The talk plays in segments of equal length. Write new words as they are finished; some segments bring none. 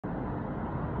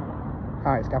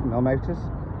Hi, it's Gavin Mill Motors.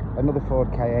 Another Ford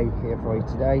Ka here for you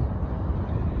today.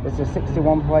 It's a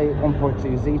 61 plate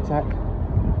 1.2 Zetec.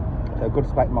 So a good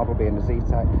spec model being a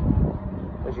Zetec.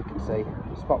 As you can see,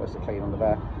 spotless and clean under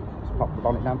there. Just pop the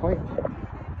bonnet down for you.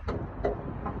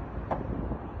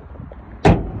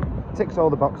 Ticks all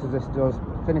the boxes this does.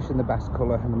 Finishing the best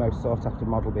colour and the most sought after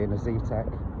model being a Zetec.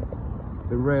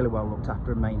 Been really well looked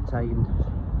after and maintained.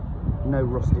 No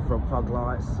rusty front fog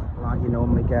lights like you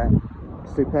normally get.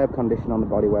 Superb condition on the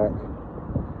bodywork.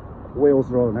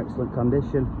 Wheels are all in excellent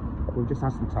condition. We've just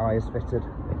had some tyres fitted.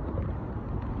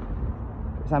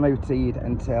 It's MOT'd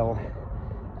until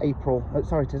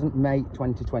May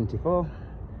 2024.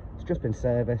 It's just been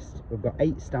serviced. We've got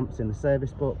 8 stamps in the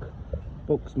service book,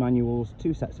 books, manuals,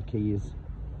 2 sets of keys.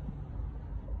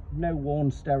 No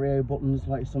worn stereo buttons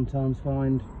like you sometimes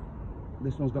find.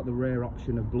 This one's got the rear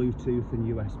option of Bluetooth and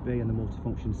USB and the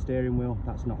multifunction steering wheel.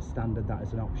 That's not standard, that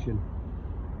is an option.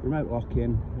 Remote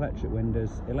lock-in, electric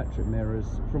windows, electric mirrors,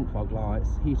 front fog lights,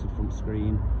 heated front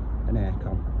screen and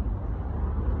aircon.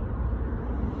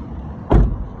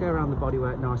 Go around the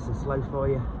bodywork nice and slow for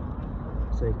you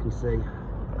so you can see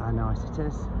how nice it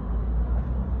is.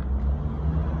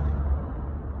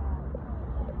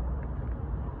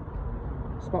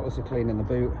 Spotlessly clean in the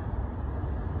boot.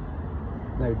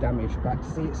 No damage back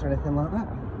seats or anything like that.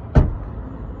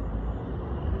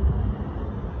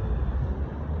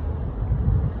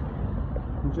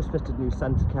 We've just fitted new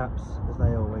centre caps, as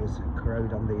they always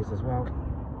corrode on these as well.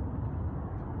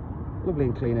 Lovely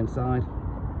and clean inside.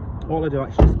 All I do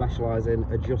actually specialise in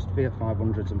are just Fiat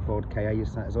 500s and Ford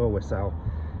Kas, as I always sell.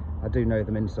 I do know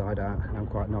them inside out and I'm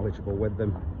quite knowledgeable with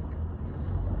them.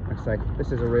 Like I say,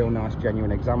 this is a real nice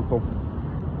genuine example.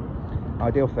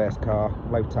 Ideal first car,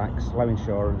 low tax, low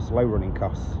insurance, low running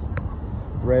costs.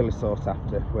 Really sought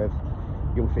after with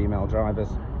young female drivers.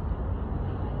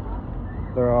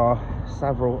 There are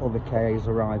several other Kas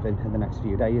arriving in the next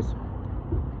few days.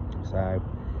 So,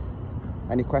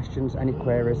 any questions, any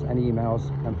queries, any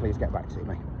emails, then please get back to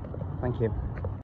me. Thank you.